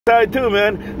Side too,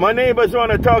 man. My neighbors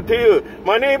want to talk to you.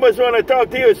 My neighbors want to talk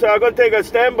to you, so I'm going to take a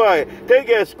standby. Take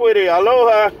care, Squiddy.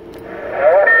 Aloha.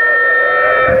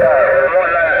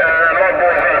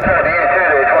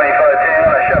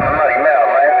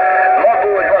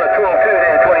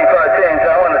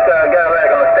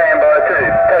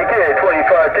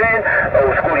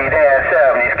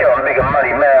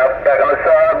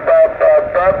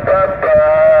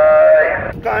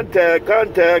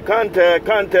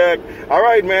 Contact. All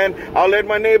right, man. I'll let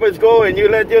my neighbors go, and you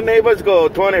let your neighbors go.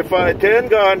 2510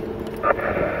 gone.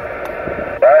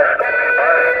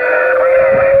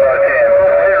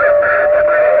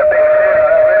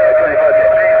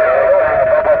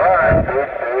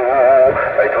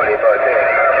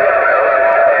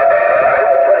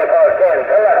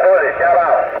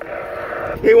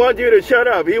 He wants you to shut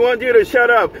up. He wants you to shut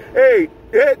up. Hey,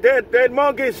 that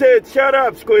monkey said, shut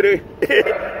up, Squiddy.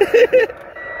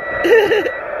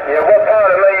 Yeah, what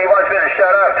part of me you want me to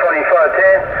shut up,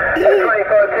 2510?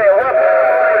 2510, what part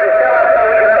of me to shut up so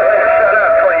we can shut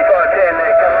up,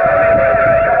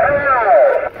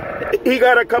 2510? He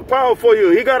got a kapow for you.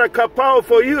 He got a kapow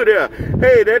for you there.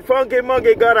 Hey, that funky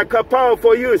monkey got a kapow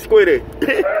for you, Squiddy.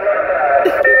 Well,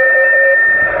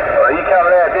 you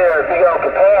coming out there with a big old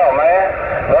kapow, man.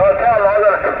 Well, I'll tell him I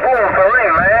got a kapow for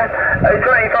him, man. Hey,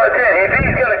 2510, if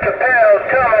he's got a kapow,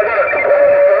 tell him I got a kapow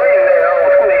for him there.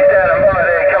 Oh, Squiddy's down in my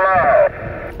there, come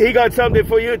on. He got something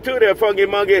for you too there, funky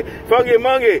monkey. Funky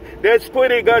monkey, that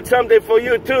Squiddy got something for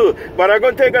you too. But I'm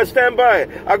going to take a standby.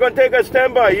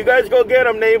 You guys go get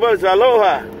him, neighbors.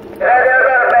 Aloha. Yeah,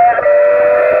 man.